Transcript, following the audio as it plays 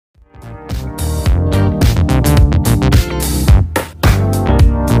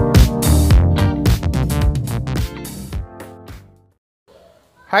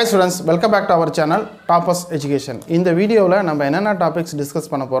Hi students, welcome back to our channel Toppers Education. In the video la நம்ம என்னென்ன topics discuss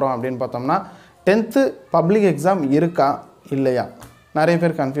பண்ண போறோம் அப்படினு பார்த்தோம்னா 10th பப்ளிக் எக்ஸாம் இருக்கா இல்லையா நிறைய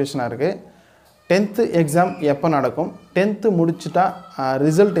பேர் கன்ஃபியூஷனா இருக்கு 10th எக்ஸாம் எப்ப நடக்கும் 10th முடிச்சிட்டா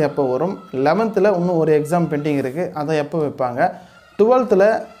ரிசல்ட் எப்ப வரும் 11th ல இன்னும் ஒரு எக்ஸாம் பெண்டிங் இருக்கு அதை எப்ப வைப்பாங்க 12th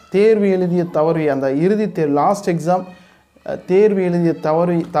ல தேர்வு எழுதிய தவறிய அந்த இறுதி லாஸ்ட் எக்ஸாம் தேர்வு எழுதிய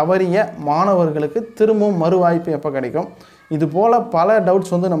தவறிய மாணவர்களுக்கு திரும்பவும் மறுவாய்ப்பு எப்ப கிடைக்கும் இது போல பல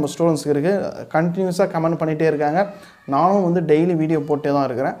டவுட்ஸ் வந்து நம்ம ஸ்டூடண்ட்ஸ்க்கு இருக்கு கண்டினியூஸா கமெண்ட் பண்ணிட்டே இருக்காங்க நானும் வந்து டெய்லி வீடியோ போட்டே தான்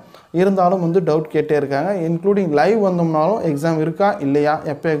இருக்கேன் இருந்தாலும் வந்து டவுட் கேட்டே இருக்காங்க இன்க்ளூடிங் லைவ் வந்தோம்னாலும் எக்ஸாம் இருக்கா இல்லையா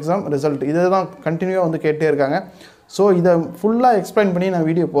எப்ப எக்ஸாம் ரிசல்ட் இத தான் கண்டினியூவா வந்து கேட்டே இருக்காங்க சோ இத ஃபுல்லா எக்ஸ்பிளைன் பண்ணி நான்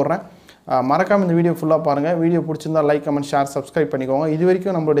வீடியோ போடுறேன் மறக்காம இந்த வீடியோ ஃபுல்லா பாருங்க வீடியோ பிடிச்சிருந்தா லைக் கமெண்ட் ஷேர் சப்ஸ்கிரைப் பண்ணிக்கோங்க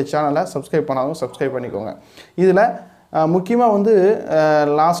இதுவரைக்கும் நம்மளுடைய சேனலை சப்ஸ்கிரைப் பண்ணாதவங்க சப்ஸ்கிரைப் பண்ணிக்கோங்க இதுல முக்கியமா வந்து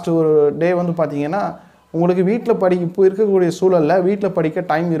லாஸ்ட் ஒரு டே வந்து பாத்தீங்கன்னா உங்களுக்கு வீட்ல படிக்க இப்போ இருக்கக்கூடிய சூழல்ல வீட்ல படிக்க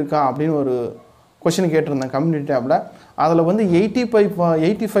டைம் இருக்கா அப்படினு ஒரு क्वेश्चन கேட்டிருந்தேன் கம்யூனிட்டி டேப்ல அதுல வந்து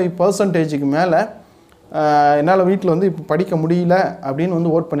 85% க்கு மேல என்னால வீட்ல வந்து இப்போ படிக்க முடியல அப்படினு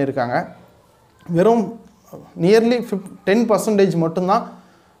வந்து வோட் பண்ணிருக்காங்க வெறும் நியர்லி 10% மட்டும் தான்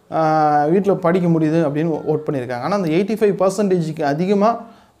வீட்ல படிக்க முடியுது அப்படினு வோட் பண்ணிருக்காங்க ஆனா அந்த 85% க்கு அதிகமா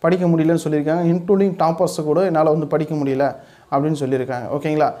படிக்க முடியலன்னு சொல்லிருக்காங்க இன்க்ளூடிங் டாப்பர்ஸ் கூட என்னால வந்து படிக்க முடியல அப்படினு சொல்லிருக்காங்க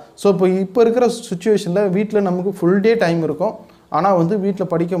ஓகேங்களா சோ இப்போ இருக்கிற சிச்சுவேஷன்ல வீட்ல நமக்கு ফুল டே டைம் இருக்கும் ஆனா வந்து வீட்ல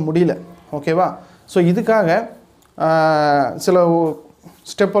படிக்க முடியல ஓகேவா சோ இதுக்காக சில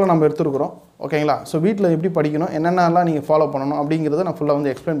ஸ்டெப்லாம் நம்ம எடுத்துக்கறோம் ஓகேங்களா சோ வீட்ல எப்படி படிக்கணும் என்னென்னலாம் நீங்க ஃபாலோ பண்ணனும் அப்படிங்கறதை நான் ஃபுல்லா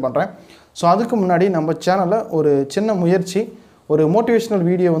வந்து எக்ஸ்பிளைன் பண்றேன் சோ அதுக்கு முன்னாடி நம்ம சேனல்ல ஒரு சின்ன முயற்சி ஒரு மோட்டிவேஷனல்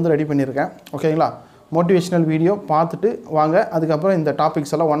வீடியோ வந்து ரெடி பண்ணிருக்கேன் ஓகேங்களா motivational video பார்த்துட்டு வாங்க அதுக்கு அப்புறம் இந்த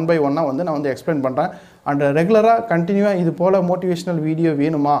டாபிக்ஸ் எல்லாம் ஒன் பை ஒன்னா வந்து நான் வந்து எக்ஸ்பிளைன் பண்றேன் and ரெகுலரா கண்டினியூவா இது போல motivational வீடியோ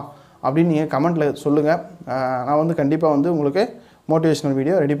வேணுமா அப்படி நீங்க கமெண்ட்ல சொல்லுங்க நான் வந்து கண்டிப்பா வந்து உங்களுக்கு motivational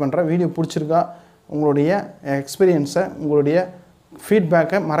வீடியோ ரெடி பண்றேன் வீடியோ பிடிச்சிருக்கா உங்களுடைய எக்ஸ்பீரியன்ஸை உங்களுடைய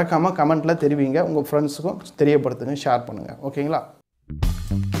ஃபீட்பேக்கை மறக்காம கமெண்ட்ல தெரிவிங்க உங்க फ्रेंड्सக்கும் தெரியப்படுத்துங்க ஷேர் பண்ணுங்க ஓகேங்களா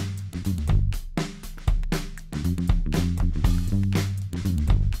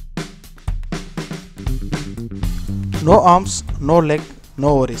No arms, no leg,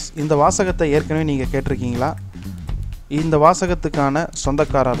 no worries. இந்த வாசகத்தை ஏற்கனவே நீங்க கேட்டிருக்கீங்களா? இந்த வாசகத்துக்கான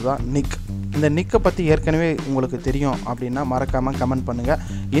சொந்தக்காரர் தான் நிக். இந்த நிக்க பத்தி ஏற்கனவே உங்களுக்கு தெரியும் அப்படினா மறக்காம கமெண்ட் பண்ணுங்க.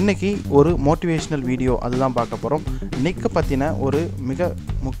 இன்னைக்கு ஒரு மோட்டிவேஷனல் வீடியோ அதுதான் பார்க்க போறோம். நிக்க பத்தின ஒரு மிக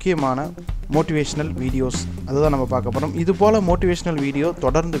முக்கியமான மோட்டிவேஷனல் வீடியோஸ் அதுதான் நம்ம பார்க்க போறோம். இது போல மோட்டிவேஷனல் வீடியோ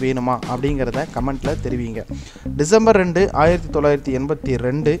தொடர்ந்து வேணுமா அப்படிங்கறதை கமெண்ட்ல தெரிவிங்க. டிசம்பர் 2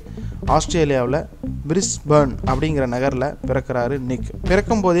 1982 ஆஸ்திரேலியாவுல பிரிஸ்பர்ன் அப்படிங்கற நகர்ல பிறக்கறாரு நிக்.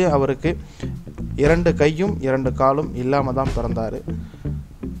 பிறக்கும்போதே அவருக்கு 2 கையும் 2 காலும் இல்லாம தான் பிறந்தாரு.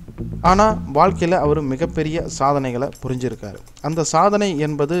 ஆனா வாழ்க்கையில அவர் மிகப்பெரிய சாதனைகளை புரிஞ்சிருக்காரு. அந்த சாதனை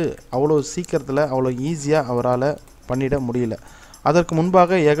என்பது அவ்வளவு சீக்கிரத்துல அவ்வளவு ஈஸியா அவரால பண்ணிட முடியல. அதற்கு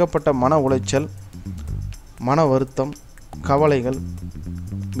முன்பாக ஏகப்பட்ட மன உளைச்சல், மன வருத்தம், கவலைகள்,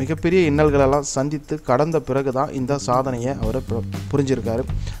 மிகப்பெரிய இன்னல்கள் எல்லாம் சந்தித்து கடந்த பிறகு தான் இந்த சாதனையை அவர் புரிஞ்சிருக்காரு.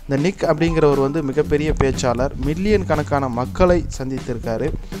 இந்த நிக் அப்படிங்கிறவர் வந்து மிகப்பெரிய பேச்சாளர், மில்லியன் கணக்கான மக்களை சந்தித்திருக்காரு.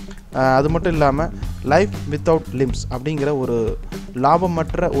 அது மட்டும் இல்லாமல் லைஃப் வித்தவுட் லிம்ஸ் அப்படிங்கிற ஒரு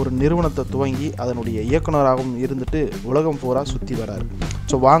லாபமற்ற ஒரு நிறுவனத்தை துவங்கி அதனுடைய இயக்குனராகவும் இருந்துட்டு உலகம் பூரா சுற்றி வராரு.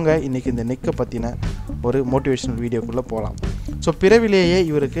 ஸோ வாங்க இன்றைக்கி இந்த நிக்கை பற்றின ஒரு மோட்டிவேஷனல் வீடியோக்குள்ளே போகலாம். ஸோ பிறவிலேயே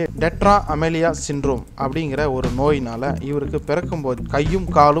இவருக்கு டெட்ரா அமெலியா சிண்ட்ரோம் அப்படிங்கிற ஒரு நோயினால் இவருக்கு பிறக்கும்போது கையும்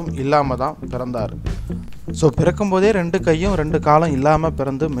காலும் இல்லாமல் தான் பிறந்தார். ஸோ பிறக்கும்போதே 2 கையும் 2 காலும் இல்லாமல்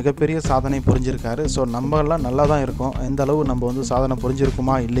பிறந்து மிகப்பெரிய சாதனை புரிஞ்சிருக்காரு. ஸோ நம்ம எல்லாம் நல்லா தான் இருக்கோம், எந்த அளவு நம்ம வந்து சாதனை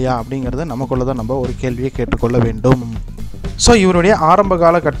புரிஞ்சிருக்குமா இல்லையா அப்படிங்கிறத நமக்குள்ள தான் நம்ம ஒரு கேள்வியை கேட்டுக்கொள்ள வேண்டும். ஸோ இவருடைய ஆரம்ப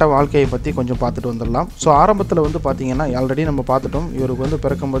காலகட்ட வாழ்க்கையை பற்றி கொஞ்சம் பார்த்துட்டு வந்துடலாம். ஸோ ஆரம்பத்தில் வந்து பார்த்தீங்கன்னா ஆல்ரெடி நம்ம பார்த்துட்டோம் இவருக்கு வந்து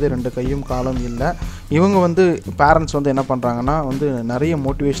பிறக்கும்போதே 2 கையும் காலும் இல்லை. இவங்க வந்து பேரண்ட்ஸ் வந்து என்ன பண்ணுறாங்கன்னா வந்து நிறைய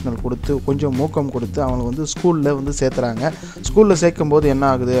மோட்டிவேஷனல் கொடுத்து கொஞ்சம் ஊக்கம் கொடுத்து அவங்க வந்து ஸ்கூலில் வந்து சேர்த்துறாங்க. ஸ்கூலில் சேர்க்கும்போது என்ன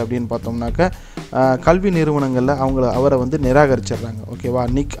ஆகுது அப்படின்னு பார்த்தோம்னாக்க கல்வி நிறுவனங்களில் அவரை வந்து நிராகரிச்சிடுறாங்க. ஓகேவா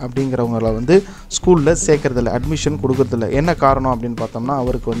நிக் அப்படிங்கிறவங்கள வந்து ஸ்கூலில் சேர்க்கறதில்ல, அட்மிஷன் கொடுக்கறதில்ல. என்ன காரணம் அப்படின்னு பார்த்தோம்னா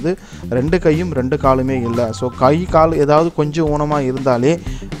அவருக்கு வந்து 2 கையும் 2 காலுமே இல்லை. ஸோ கை கால் ஏதாவது கொஞ்சம் ஊனமாக இருந்தாலே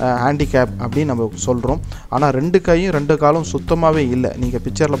ஹேண்டிகேப் அப்படின்னு நம்ம சொல்கிறோம். ஆனால் 2 கையும் 2 காலும் சுத்தமாகவே இல்லை. நீங்கள்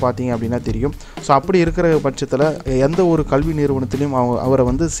பிக்சரில் பார்த்தீங்க அப்படின்னா தெரியும். ஸோ அப்படி இருக்கிற பட்சத்தில் எந்த ஒரு கல்வி நிறுவனத்திலையும் அவரை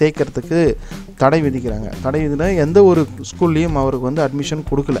வந்து சேர்க்கறதுக்கு தடை விதிக்கிறாங்க. தடை விதினா எந்த ஒரு ஸ்கூல்லையும் அவருக்கு வந்து அட்மிஷன்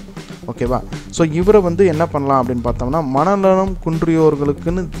கொடுக்கல. ஓகேவா ஸோ இவரை வந்து என்ன பண்ணலாம் அப்படின்னு பார்த்தோம்னா மனநலம்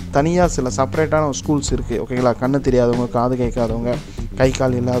குன்றியோர்களுக்குன்னு தனியாக சில செப்பரேட்டான ஸ்கூல்ஸ் இருக்குது. ஓகேங்களா கண்ணு தெரியாதவங்க, காது கேட்காதவங்க, கை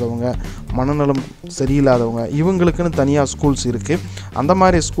கால் இல்லாதவங்க, மனநலம் சரியில்லாதவங்க இவங்களுக்குன்னு தனியாக ஸ்கூல்ஸ் இருக்குது. அந்த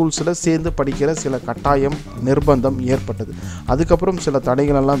மாதிரி ஸ்கூல்ஸில் சேர்ந்து படிக்கிற சில கட்டாயம் நிர்பந்தம் ஏற்பட்டது. அதுக்கப்புறம் சில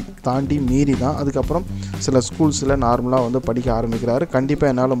தடைகளெல்லாம் தாண்டி மீறி தான் அதுக்கப்புறம் சில ஸ்கூல்ஸில் நார்மலாக வந்து படிக்க ஆரம்பிக்கிறாரு.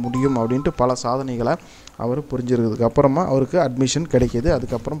 கண்டிப்பாக என்னால் முடியும் அப்படின்ட்டு பல சாதனைகளை அவர் புரிஞ்சிருக்கிறதுக்கு அப்புறமா அவருக்கு அட்மிஷன் கிடைக்கிது.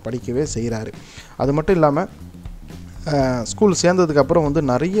 அதுக்கப்புறம் படிக்கவே செய்கிறாரு. அது மட்டும் இல்லாமல் ஸ்கூல் சேர்ந்ததுக்கப்புறம் வந்து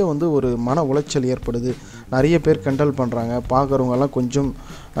நிறைய வந்து ஒரு மன உளைச்சல் ஏற்படுது. நிறைய பேர் கிண்டல் பண்ணுறாங்க, பார்க்குறவங்கெல்லாம் கொஞ்சம்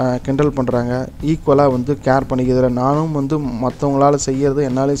கிண்டல் பண்ணுறாங்க, ஈக்குவலாக வந்து கேர் பண்ணிக்கிறதுல நானும் வந்து மற்றவங்களால் செய்கிறது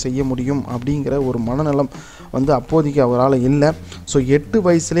என்னாலே செய்ய முடியும் அப்படிங்கிற ஒரு மனநலம் வந்து அப்போதைக்கு அவரால் இல்லை. ஸோ 8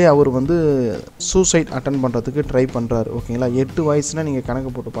 வயசுலேயே அவர் வந்து சூசைட் அட்டன் பண்ணுறதுக்கு ட்ரை பண்ணுறாரு. ஓகேங்களா, 8 வயசுனால் நீங்கள்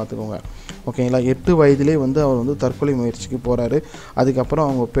கணக்கு போட்டு பார்த்துக்கோங்க. ஓகேங்களா, 8 வயதிலே வந்து அவர் வந்து தற்கொலை முயற்சிக்கு போகிறாரு. அதுக்கப்புறம்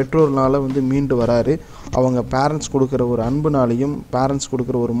அவங்க பெற்றோர்னால் வந்து மீண்டு வராரு. அவங்க பேரண்ட்ஸ் கொடுக்குற ஒரு அன்புனாலையும் பேரண்ட்ஸ்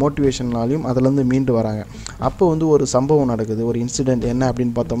கொடுக்குற ஒரு மோட்டிவேஷன்னாலையும் அதிலேருந்து மீண்டு வராங்க. அப்போ வந்து ஒரு சம்பவம் நடக்குது, ஒரு இன்சிடெண்ட். என்ன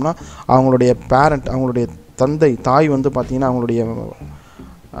அப்படின்னு பார்த்தோம்னா, அவங்களுடைய அவங்களுடைய தாய் வந்து பார்த்திங்கன்னா அவங்களுடைய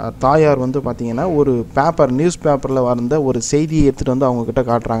தாயார் வந்து பார்த்திங்கன்னா ஒரு நியூஸ் பேப்பரில் வந்த ஒரு செய்தியை எடுத்துகிட்டு வந்து அவங்கக்கிட்ட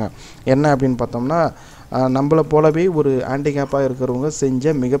காட்டுறாங்க. என்ன அப்படின்னு பார்த்தோம்னா, நம்மளை போலவே ஒரு ஹேண்டிகேப்பாக இருக்கிறவங்க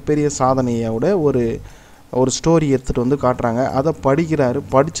செஞ்ச மிகப்பெரிய சாதனையோட ஒரு ஸ்டோரி எடுத்துகிட்டு வந்து காட்டுறாங்க. அதை படிக்கிறாரு.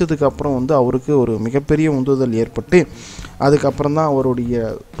 படித்ததுக்கப்புறம் வந்து அவருக்கு ஒரு மிகப்பெரிய உந்துதல் ஏற்பட்டு அதுக்கப்புறம் தான் அவருடைய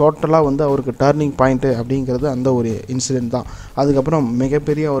டோட்டலாக வந்து அவருக்கு டர்னிங் பாயிண்ட்டு அப்படிங்கிறது அந்த ஒரு இன்சிடெண்ட் தான். அதுக்கப்புறம்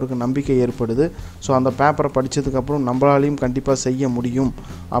மிகப்பெரிய அவருக்கு நம்பிக்கை ஏற்படுது. ஸோ அந்த பேப்பரை படித்ததுக்கப்புறம் நம்மளாலையும் கண்டிப்பாக செய்ய முடியும்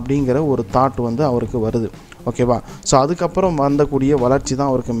அப்படிங்கிற ஒரு தாட் வந்து அவருக்கு வருது. ஓகேவா, ஸோ அதுக்கப்புறம் வந்தக்கூடிய வளர்ச்சி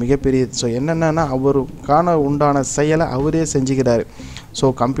தான் அவருக்கு மிகப்பெரிய. ஸோ என்னென்னா அவருக்கான உண்டான செயலை அவரே செஞ்சுக்கிறாரு. ஸோ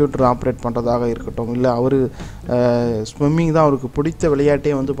கம்ப்யூட்டர் ஆப்ரேட் பண்ணுறதாக இருக்கட்டும், இல்லை அவர் ஸ்விம்மிங் தான் அவருக்கு பிடித்த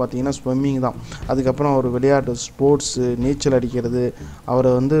விளையாட்டே வந்து பார்த்திங்கன்னா ஸ்விம்மிங் தான். அதுக்கப்புறம் அவர் விளையாட்டு ஸ்போர்ட்ஸு, நீச்சல் அடிக்கிறது,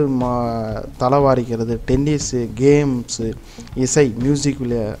 அவரை வந்து தலைவாரிக்கிறது, டென்னிஸு, கேம்ஸு, இசை, மியூசிக்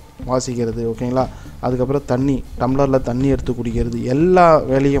வாசிக்கிறது. ஓகேங்களா, அதுக்கப்புறம் டம்ளரில் தண்ணி எடுத்து குடிக்கிறது, எல்லா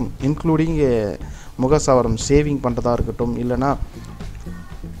வேலையும் இன்க்ளூடிங் முகசவரம் சேவிங் பண்ணுறதா இருக்கட்டும், இல்லைனா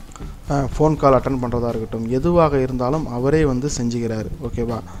ஃபோன் கால் அட்டன் பண்ணுறதா இருக்கட்டும், எதுவாக இருந்தாலும் அவரே வந்து செஞ்சுக்கிறாரு.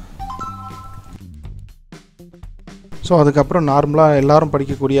 ஓகேவா, ஸோ அதுக்கப்புறம் நார்மலாக எல்லோரும்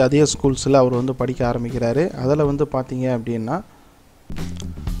படிக்கக்கூடிய அதே ஸ்கூல்ஸில் அவர் வந்து படிக்க ஆரம்பிக்கிறாரு. அதில் வந்து பார்த்தீங்க அப்படின்னா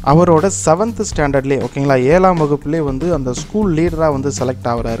அவரோட 7th ஸ்டாண்டர்ட்லேயே, ஓகேங்களா, 7ஆம் வகுப்புலேயே வந்து அந்த ஸ்கூல் லீடராக வந்து செலக்ட்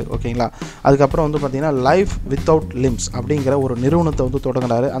ஆகிறாரு. ஓகேங்களா, அதுக்கப்புறம் வந்து பார்த்திங்கன்னா லைஃப் வித்தவுட் லிம்ஸ் அப்படிங்கிற ஒரு நிறுவனத்தை வந்து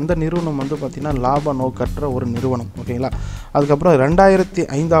தொடங்குறாரு. அந்த நிறுவனம் வந்து பார்த்திங்கன்னா லாப நோக்கற்ற ஒரு நிறுவனம். ஓகேங்களா, அதுக்கப்புறம்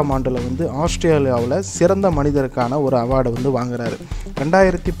 2005ஆம் ஆண்டில் வந்து ஆஸ்திரேலியாவில் சிறந்த மனிதருக்கான ஒரு அவார்டை வந்து வாங்குறாரு.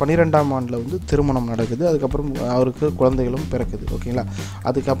 2012ஆம் ஆண்டில் வந்து திருமணம் நடக்குது. அதுக்கப்புறம் அவருக்கு குழந்தைகளும் பிறக்குது. ஓகேங்களா,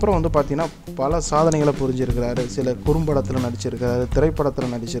 அதுக்கப்புறம் வந்து பார்த்திங்கன்னா பல சாதனைகளை புரிஞ்சிருக்கிறாரு. சில குறும்படத்தில் நடிச்சிருக்கிறாரு,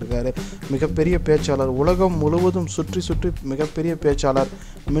 திரைப்படத்தில் நடிச்சிருக்காரு, மிகப்பெரிய பேச்சாளர், உலகம் முழுவதும் சுற்றி மிகப்பெரிய பேச்சாளர்,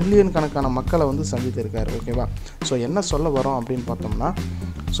 மில்லியன் கணக்கான மக்களை வந்து சந்தித்திருக்காரு. ஓகேவா, ஸோ என்ன சொல்ல வரோம் அப்படின்னு பார்த்தோம்னா,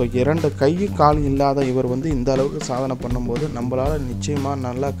 ஸோ 2 கை கால் இல்லாத இவர் வந்து இந்த அளவுக்கு சாதனை பண்ணும்போது நம்மளால் நிச்சயமாக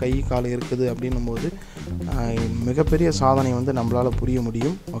நல்லா கை கால் இருக்குது அப்படின்னும் போது மிகப்பெரிய சாதனை வந்து நம்மளால் புரிய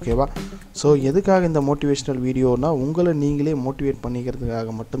முடியும். ஓகேவா, ஸோ எதுக்காக இந்த மோட்டிவேஷ்னல் வீடியோனால் உங்களை நீங்களே மோட்டிவேட்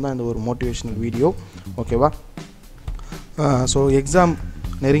பண்ணிக்கிறதுக்காக மட்டும்தான் இந்த ஒரு மோட்டிவேஷ்னல் வீடியோ. ஓகேவா, ஸோ எக்ஸாம்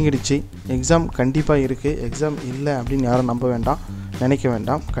நெருங்கிடுச்சு. எக்ஸாம் கண்டிப்பாக இருக்குது. எக்ஸாம் இல்லை அப்படின்னு யாரும் நம்ப வேண்டாம், நினைக்க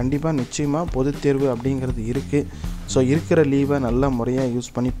வேண்டாம். கண்டிப்பாக நிச்சயமாக பொதுத் தேர்வு அப்படிங்கிறது இருக்குது. ஸோ இருக்கிற லீவை நல்ல முறையாக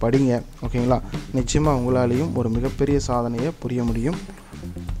யூஸ் பண்ணி படிங்க. ஓகேங்களா, நிச்சயமாக உங்களாலேயும் ஒரு மிகப்பெரிய சாதனையை புரிய முடியும்.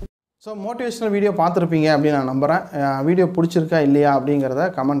 ஸோ மோட்டிவேஷ்னல் வீடியோ பார்த்துருப்பீங்க அப்படின்னு நான் நம்புகிறேன். வீடியோ பிடிச்சிருக்கா இல்லையா அப்படிங்கிறத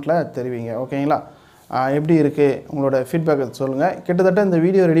கமெண்ட்டில் தெரிவிங்க. ஓகேங்களா, எப்படி இருக்குது உங்களோட ஃபீட்பேக்கை சொல்லுங்கள். கிட்டத்தட்ட இந்த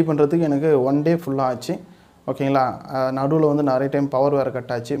வீடியோ ரெடி பண்ணுறதுக்கு எனக்கு 1 டே ஃபுல்லாக ஆச்சு. ஓகேங்களா, நடுவில் வந்து நிறைய டைம் பவர் வேறு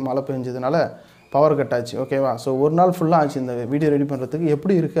கட் ஆச்சு, மழை பெஞ்சதுனால பவர் கட் ஆச்சு. ஓகேவா, ஸோ ஒரு நாள் ஃபுல்லாக ஆச்சு இந்த வீடியோ ரெடி பண்ணுறதுக்கு.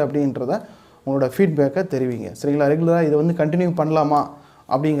 எப்படி இருக்குது அப்படின்றத உங்களோட ஃபீட்பேக்கை தெரிவிங்க. சரிங்களா, ரெகுலராக இதை வந்து கண்டினியூ பண்ணலாமா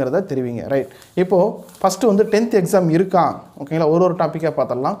அப்படிங்கிறத தெரிவிங்க. ரைட், இப்போது ஃபஸ்ட்டு வந்து 10th எக்ஸாம் இருக்கா? ஓகேங்களா, ஒரு டாப்பிக்காக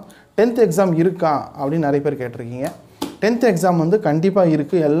பார்த்துடலாம். 10th எக்ஸாம் இருக்கா அப்படின்னு நிறைய பேர் கேட்டிருக்கீங்க. 10th எக்ஸாம் வந்து கண்டிப்பாக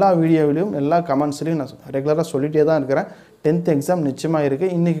இருக்குது. எல்லா வீடியோவிலையும் எல்லா கமெண்ட்ஸ்லையும் நான் ரெகுலராக சொல்லிகிட்டே தான் இருக்கிறேன். 10th எக்ஸாம் நிச்சயமாக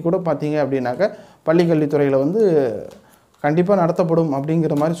இருக்குது. இன்றைக்கி கூட பார்த்தீங்க அப்படின்னாக்க பள்ளிக்கல்வித்துறையில் வந்து கண்டிப்பாக நடத்தப்படும்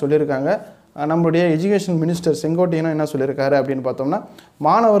அப்படிங்கிற மாதிரி சொல்லியிருக்காங்க. நம்மளுடைய எஜுகேஷன் மினிஸ்டர் செங்கோட்டையனும் என்ன சொல்லியிருக்காரு அப்படின்னு பார்த்தோம்னா,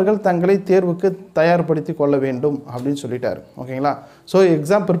 மாணவர்கள் தங்களை தேர்வுக்கு தயார்படுத்தி கொள்ள வேண்டும் அப்படின்னு சொல்லிட்டார். ஓகேங்களா, ஸோ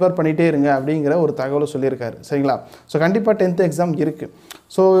எக்ஸாம் ப்ரிப்பேர் பண்ணிகிட்டே இருங்க அப்படிங்கிற ஒரு தகவலை சொல்லியிருக்காரு. சரிங்களா, ஸோ கண்டிப்பாக 10th எக்ஸாம் இருக்குது.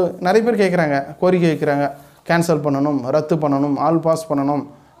 ஸோ நிறைய பேர் கேட்குறாங்க, கோரிக்கை வைக்கிறாங்க, கேன்சல் பண்ணணும், ரத்து பண்ணணும், ஆல் பாஸ் பண்ணணும்,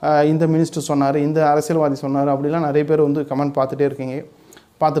 இந்த மினிஸ்டர் சொன்னார், இந்த அரசியல்வாதி சொன்னார், அப்படிலாம் நிறைய பேர் வந்து கமெண்ட்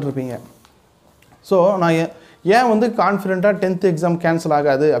பார்த்துட்ருப்பீங்க. ஸோ நான் ஏன் வந்து கான்ஃபிடெண்ட்டாக 10th எக்ஸாம் கேன்சல்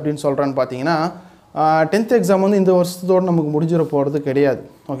ஆகாது அப்படின்னு சொல்கிறேன்னு பார்த்தீங்கன்னா, 10th எக்ஸாம் வந்து இந்த வருஷத்தோடு நமக்கு முடிஞ்சிட போகிறது கிடையாது.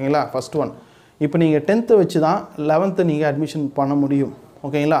 ஓகேங்களா, ஃபஸ்ட் ஒன். இப்போ நீங்கள் 10th வச்சு தான் 11th நீங்கள் அட்மிஷன் பண்ண முடியும்.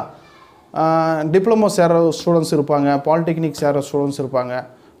 ஓகேங்களா, டிப்ளமோ சேர்கிற ஸ்டூடெண்ட்ஸ் இருப்பாங்க, பாலிடெக்னிக் சேர்கிற ஸ்டூடெண்ட்ஸ் இருப்பாங்க.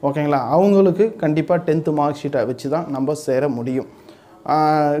 ஓகேங்களா, அவங்களுக்கு கண்டிப்பாக 10th மார்க் ஷீட்டை வச்சு தான் நம்ம சேர முடியும்.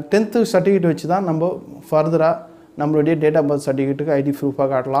 10th சர்டிஃபிகேட் வச்சு தான் நம்ம ஃபர்தராக நம்மளுடைய டேட் ஆஃப் பர்த் சர்டிஃபிகேட்டுக்கு ஐடி ப்ரூஃபாக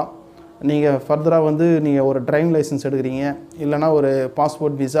காட்டலாம். நீங்கள் ஃபர்தராக வந்து நீங்கள் ஒரு டிரைவிங் லைசன்ஸ் எடுக்கிறீங்க, இல்லைனா ஒரு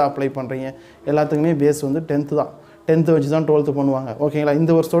பாஸ்போர்ட் விசா அப்ளை பண்ணுறீங்க, எல்லாத்துக்குமே பேஸ் வந்து 10th தான். 10th வச்சு தான் 12th பண்ணுவாங்க. ஓகேங்களா,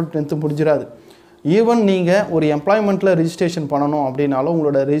 இந்த வருஷத்தோடு 10th முடிஞ்சிடாது. ஈவன் நீங்கள் ஒரு எம்ப்ளாய்மெண்ட்டில் ரிஜிஸ்ட்ரேஷன் பண்ணணும் அப்படின்னாலும்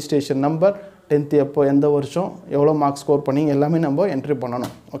உங்களோட ரிஜிஸ்ட்ரேஷன் நம்பர், 10th எப்போ, எந்த வருஷம், எவ்வளோ மார்க் ஸ்கோர் பண்ணி எல்லாமே நம்ம என்ட்ரி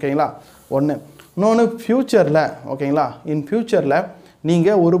பண்ணணும். ஓகேங்களா, ஒன்று. இன்னொன்று, ஃப்யூச்சரில், ஓகேங்களா, இன் ஃப்யூச்சரில்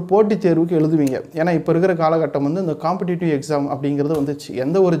நீங்கள் ஒரு போட்டித் தேர்வுக்கு எழுதுவீங்க. ஏன்னா இப்போ இருக்கிற காலகட்டம் வந்து இந்த காம்படிட்டிவ் எக்ஸாம் அப்படிங்கிறது வந்துச்சு.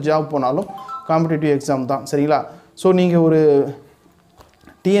 எந்த ஒரு ஜாப் போனாலும் காம்படிட்டிவ் எக்ஸாம் தான். சரிங்களா, ஸோ நீங்கள் ஒரு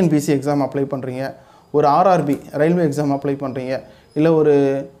டிஎன்பிசி எக்ஸாம் அப்ளை பண்ணுறீங்க, ஒரு ஆர்ஆர்பி ரயில்வே எக்ஸாம் அப்ளை பண்ணுறீங்க, இல்லை ஒரு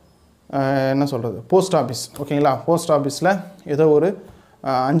என்ன சொல்கிறது போஸ்ட் ஆஃபீஸ். ஓகேங்களா, போஸ்ட் ஆஃபீஸில் ஏதோ ஒரு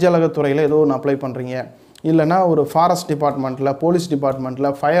அஞ்சலகத்துறையில் ஏதோ ஒன்று அப்ளை பண்ணுறீங்க, இல்லைனா ஒரு ஃபாரஸ்ட் டிபார்ட்மெண்ட்டில், போலீஸ்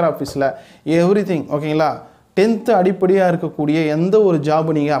டிபார்ட்மெண்ட்டில், ஃபயர் ஆஃபீஸில், எவ்ரிதிங். ஓகேங்களா, 10th அடிப்படையாக இருக்கக்கூடிய எந்த ஒரு ஜாப்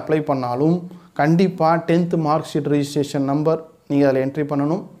நீங்கள் அப்ளை பண்ணாலும் கண்டிப்பாக 10th mark sheet registration number நீங்கள் அதில் என்ட்ரி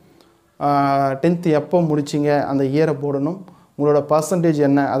பண்ணணும். 10th எப்போ முடிச்சிங்க அந்த இயரை போடணும். உங்களோட பர்சன்டேஜ்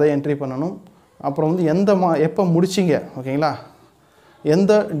என்ன அதை என்ட்ரி பண்ணணும். அப்புறம் வந்து எப்போ முடிச்சிங்க, ஓகேங்களா,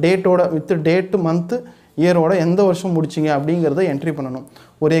 எந்த டேட்டோட வித் டேட்டு மந்த்து இயரோட எந்த வருஷம் முடிச்சிங்க அப்படிங்கிறத என்ட்ரி பண்ணணும்.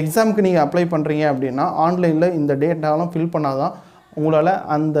 ஒரு எக்ஸாமுக்கு நீங்கள் அப்ளை பண்ணுறீங்க அப்படின்னா ஆன்லைனில் இந்த டேட்டாலாம் ஃபில் பண்ணால் தான் உங்களால்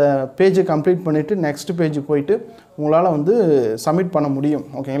அந்த பேஜை கம்ப்ளீட் பண்ணிவிட்டு நெக்ஸ்ட் பேஜுக்கு போயிட்டு உங்களால் வந்து சப்மிட் பண்ண முடியும்.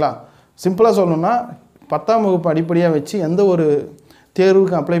 ஓகேங்களா, சிம்பிளாக சொல்லணும்னா 10ஆம் வகுப்பு அடிப்படையாக வச்சு எந்த ஒரு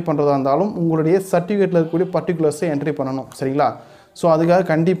தேர்வுக்கு அப்ளை பண்ணுறதா இருந்தாலும் உங்களுடைய சர்டிஃபிகேட்டில் இருக்கக்கூடிய பர்டிகுலர்ஸை என்ட்ரி பண்ணணும். சரிங்களா, ஸோ அதுக்காக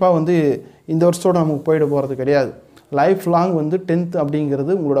கண்டிப்பாக வந்து இந்த வருஷத்தோடு நமக்கு போயிட போகிறது கிடையாது. லைஃப் லாங் வந்து 10th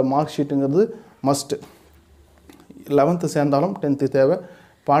அப்படிங்கிறது உங்களோட மார்க் ஷீட்டுங்கிறது மஸ்ட்டு. 11th சேர்ந்தாலும் 10th தேவை,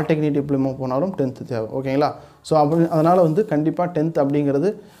 பாலிடெக்னிக் டிப்ளமோ போனாலும் 10th தேவை. ஓகேங்களா, ஸோ அதனால் வந்து கண்டிப்பாக 10th அப்படிங்கிறது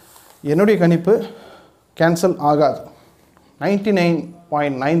என்னுடைய கணிப்பு கேன்சல் ஆகாது.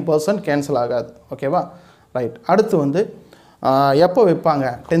 99.9% கேன்சல் ஆகாது. ஓகேவா, ரைட். அடுத்து வந்து எப்போ வைப்பாங்க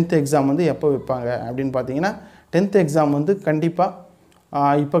 10th எக்ஸாம் வந்து எப்போ வைப்பாங்க அப்படின்னு பார்த்தீங்கன்னா 10th எக்ஸாம் வந்து கண்டிப்பாக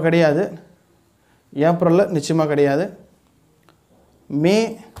இப்போ கிடையாது, ஏப்ரலில் நிச்சயமாக கிடையாது, மே.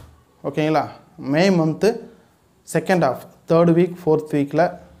 ஓகேங்களா, May month second half, 3rd week 4th வீக்கில்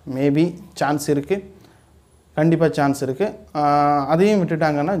மேபி சான்ஸ் இருக்குது, கண்டிப்பாக சான்ஸ் இருக்குது. அதையும்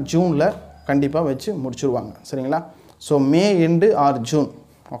விட்டுட்டாங்கன்னா ஜூனில் கண்டிப்பாக வச்சு முடிச்சுருவாங்க. சரிங்களா, ஸோ மே எண்டு ஆர் ஜூன்,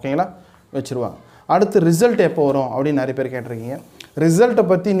 ஓகேங்களா, வச்சுருவாங்க. அடுத்து ரிசல்ட் எப்போ வரும் அப்படின்னு நிறைய பேர் கேட்டிருக்கீங்க. ரிசல்ட்டை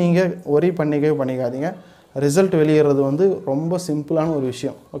பற்றி நீங்கள் ஒரி பண்ணிக்காதீங்க. ரிசல்ட் வெளியேறது வந்து ரொம்ப சிம்பிளான ஒரு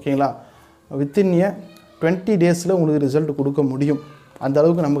விஷயம். ஓகேங்களா, வித்தின் 20 டேஸில் உங்களுக்கு ரிசல்ட் கொடுக்க முடியும். அந்த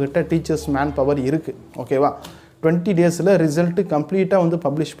அளவுக்கு நம்மக்கிட்ட டீச்சர்ஸ் மேன் பவர் இருக்குது. ஓகேவா, 20 டேஸில் ரிசல்ட்டு கம்ப்ளீட்டாக வந்து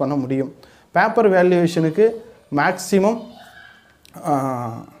பப்ளிஷ் பண்ண முடியும். Paper வேல்யூவேஷனுக்கு maximum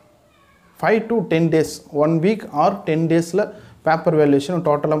 5 to 10 days, 1 week or 10 டேஸில் பேப்பர் வேல்யூவேஷன்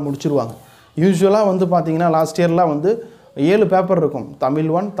டோட்டலாக முடிச்சிருவாங்க. யூஸ்வலாக வந்து பார்த்திங்கன்னா லாஸ்ட் இயர்லாம் வந்து 7 பேப்பர் இருக்கும். Tamil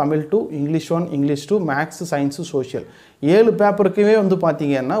 1, Tamil 2, English 1, English 2, maths, science, social. 7 பேப்பருக்குமே வந்து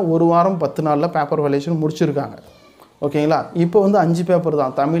பார்த்திங்கன்னா ஒரு வாரம் 10 நாளில் பேப்பர் வேல்யூவேஷன் முடிச்சிருக்காங்க. ஓகேங்களா, இப்போ வந்து 5 பேப்பர்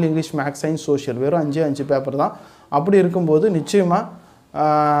தான், Tamil, English, maths, science, social, வெறும் 5 பேப்பர் தான். அப்படி இருக்கும்போது நிச்சயமாக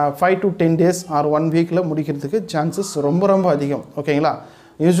 5 to 10 டேஸ் ஆர் 1 வீக்கில் முடிக்கிறதுக்கு சான்சஸ் ரொம்ப ரொம்ப அதிகம். ஓகேங்களா,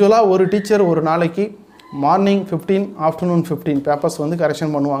 யூஸ்வலாக ஒரு டீச்சர் ஒரு நாளைக்கு மார்னிங் 15, ஆஃப்டர்நூன் 15 பேப்பர்ஸ் வந்து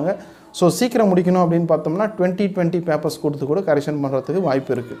கரெக்ஷன் பண்ணுவாங்க. ஸோ சீக்கிரம் முடிக்கணும் அப்படின்னு பார்த்தோம்னா 20 பேப்பர்ஸ் கொடுத்து கூட கரெக்ஷன் பண்ணுறதுக்கு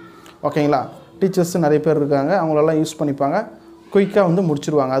வாய்ப்பு இருக்குது. ஓகேங்களா, டீச்சர்ஸ் நிறைய பேர் இருக்காங்க, அவங்களெல்லாம் யூஸ் பண்ணிப்பாங்க, குயிக்காக வந்து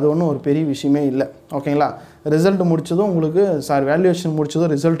முடிச்சிருவாங்க. அது ஒன்றும் ஒரு பெரிய விஷயமே இல்லை. ஓகேங்களா, ரிசல்ட் முடித்ததும் உங்களுக்கு வேல்யூவேஷன்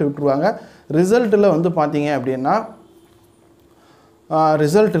முடித்ததும் ரிசல்ட் விட்டுருவாங்க. ரிசல்ட்டில் வந்து பார்த்தீங்க அப்படின்னா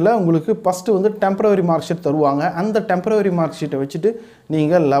ரிசல்ட்டில் உங்களுக்கு ஃபஸ்ட்டு வந்து டெம்பரவரி மார்க் ஷீட் தருவாங்க. அந்த டெம்பரவரி மார்க் ஷீட்டை வச்சுட்டு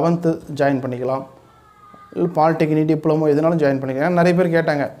நீங்கள் 11th ஜாயின் பண்ணிக்கலாம், இல்லை பாலிடெக்னிக் டிப்ளமோ எதுனாலும் ஜாயின் பண்ணிக்கலாம். நிறைய பேர்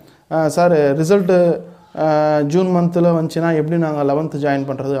கேட்டாங்க, சார் ரிசல்ட்டு ஜூன் மந்தில் வந்துச்சுன்னா எப்படி நாங்கள் 11th ஜாயின்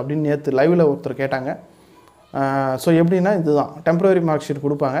பண்ணுறது அப்படின்னு நேற்று லைவில் ஒருத்தர் கேட்டாங்க. ஸோ எப்படின்னா இதுதான் டெம்பரவரி மார்க் ஷீட்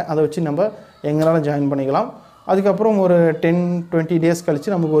கொடுப்பாங்க, அதை வச்சு நம்ம எங்களால் ஜாயின் பண்ணிக்கலாம். அதுக்கப்புறம் ஒரு 10-20 டேஸ்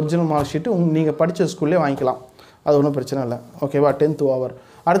கழித்து நமக்கு ஒரிஜினல் மார்க் ஷீட்டு நீங்கள் படித்த ஸ்கூல்லே வாங்கிக்கலாம். அது ஒன்றும் பிரச்சனை இல்லை. ஓகேவா, 10th ஓவர்.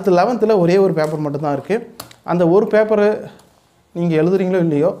 அடுத்து 11th ஒரே ஒரு பேப்பர் மட்டும்தான் இருக்குது. அந்த ஒரு பேப்பரு நீங்கள் எழுதுறீங்களோ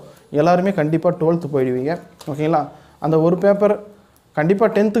இல்லையோ எல்லாருமே கண்டிப்பாக 12th போயிடுவீங்க. ஓகேங்களா, அந்த ஒரு பேப்பர் கண்டிப்பாக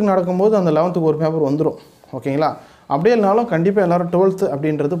 10th நடக்கும்போது அந்த 11th ஒரு பேப்பர் வந்துடும். ஓகேங்களா, அப்படியே இல்லைனாலும் கண்டிப்பாக எல்லோரும் 12th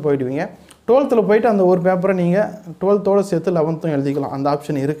அப்படின்றது போயிடுவீங்க. 12th போயிட்டு அந்த ஒரு பேப்பரை நீங்கள் 12th சேர்த்து 11th எழுதிக்கலாம். அந்த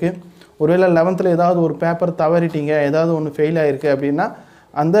ஆப்ஷன் இருக்குது. ஒருவேளை 11th ஏதாவது ஒரு பேப்பர் தவறிட்டீங்க, ஏதாவது ஒன்று ஃபெயில் ஆகிருக்கு அப்படின்னா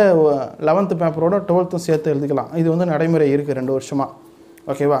அந்த 11th பேப்பரோட 12th சேர்த்து எழுதிக்கலாம். இது வந்து நடைமுறை இருக்குது 2 வருஷமாக.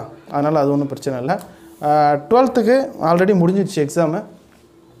 ஓகேவா? அதனால் அது ஒன்றும் பிரச்சனை இல்லை. 12th ஆல்ரெடி முடிஞ்சிடுச்சு எக்ஸாமு.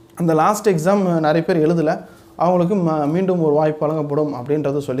 அந்த லாஸ்ட் எக்ஸாம் நிறைய பேர் எழுதலை, அவங்களுக்கு மீண்டும் ஒரு வாய்ப்பு வழங்கப்படும்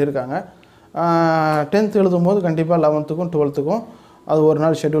அப்படின்றத சொல்லியிருக்காங்க. 10th எழுதும்போது கண்டிப்பாக 11th 12th அது ஒரு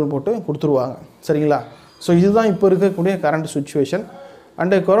நாள் ஷெட்யூல் போட்டு கொடுத்துருவாங்க. சரிங்களா? ஸோ இதுதான் இப்போ இருக்கக்கூடிய கரண்ட் சுச்சுவேஷன்.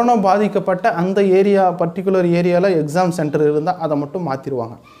 அண்டு கொரோனா பாதிக்கப்பட்ட அந்த ஏரியா, பர்டிகுலர் ஏரியாவில் எக்ஸாம் சென்டர் இருந்தால் அதை மட்டும்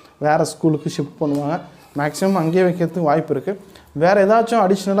மாற்றிடுவாங்க, வேறு ஸ்கூலுக்கு ஷிஃப்ட் பண்ணுவாங்க. மேக்ஸிமம் அங்கேயே வைக்கிறதுக்கு வாய்ப்பு இருக்குது. வேறு ஏதாச்சும்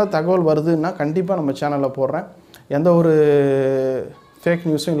அடிஷ்னலாக தகவல் வருதுன்னா கண்டிப்பாக நம்ம சேனலில் போடுறேன். எந்த ஒரு ஃபேக்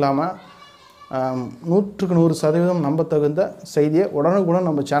நியூஸும் இல்லாமல் 100% நம்ப தகுந்த செய்தியை உடனுக்குடன்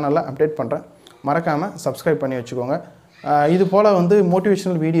நம்ம சேனலில் அப்டேட் பண்ணுறேன். மறக்காமல் சப்ஸ்கிரைப் பண்ணி வச்சுக்கோங்க. இது போல் வந்து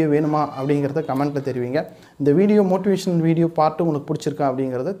மோட்டிவேஷனல் வீடியோ வேணுமா அப்படிங்கிறத கமெண்ட்டில் தெரிவிங்க. இந்த வீடியோ மோட்டிவேஷனல் வீடியோ பார்ட்டு உங்களுக்கு பிடிச்சிருக்கா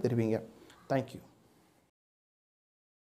அப்படிங்கிறத தெரிவிங்க. தேங்க்யூ.